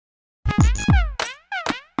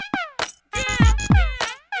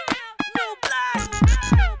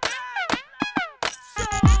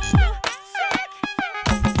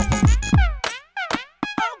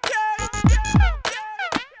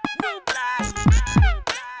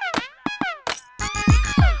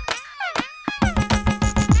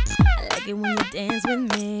dance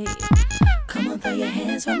with me. Come on, throw your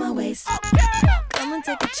hands from my waist. Come and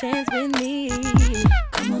take a chance with me.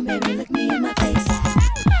 Come on, baby, look me in my face.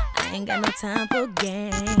 I ain't got no time for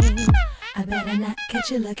games. I better not catch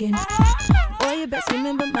you looking. Boy, you best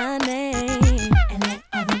remember my name. And let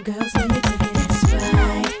all them girls know you took it. That's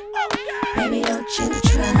right. Baby, don't you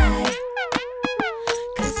try.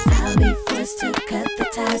 'Cause I'll be forced to cut the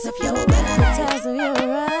ties of your ride. Ties of your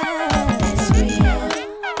ride. That's real.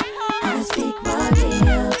 I speak raw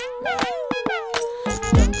deal.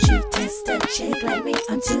 Don't you test a chick like me.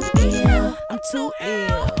 I'm too ill. I'm too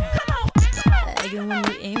ill. I like it when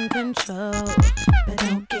you in control, but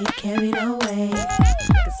don't get carried away.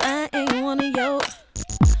 'Cause I ain't one of your,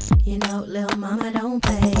 you know, lil' mama don't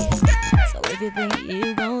play. So if you think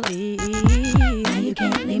you gon' leave, now you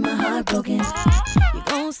can't leave my heart broken. You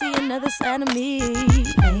gon' see another side of me.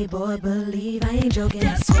 Hey boy, believe I ain't joking.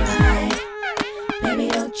 That's right. Baby,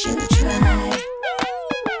 don't you try.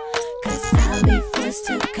 'Cause I'll be forced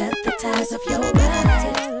to cut the ties of your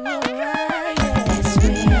ride. That's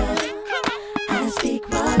real. I speak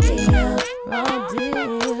raw deal. Raw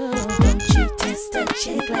deal. Don't you test a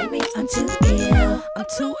chick like me. I'm too ill. I'm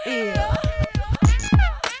too ill.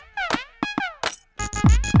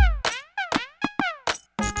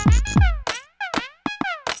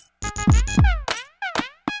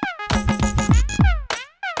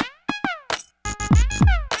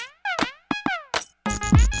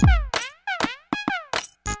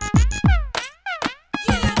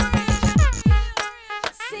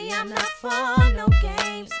 I'm not for no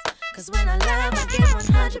games. 'Cause when I love, I give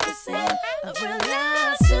 100% of real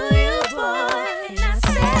love to you, boy. And I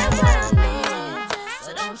said what I meant, so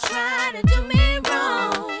don't try to do me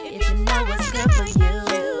wrong if you know what's good for you.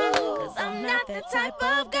 'Cause I'm not that type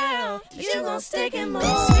of girl that you gon' stick and move.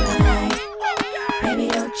 That's right. Baby,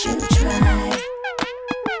 don't you try.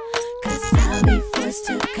 'Cause I'll be forced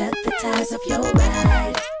to cut the ties of your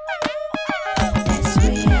ride. That's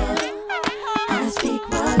real. I speak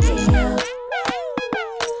raw deal.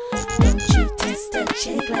 Don't you test a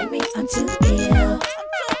chick like me. I'm too ill.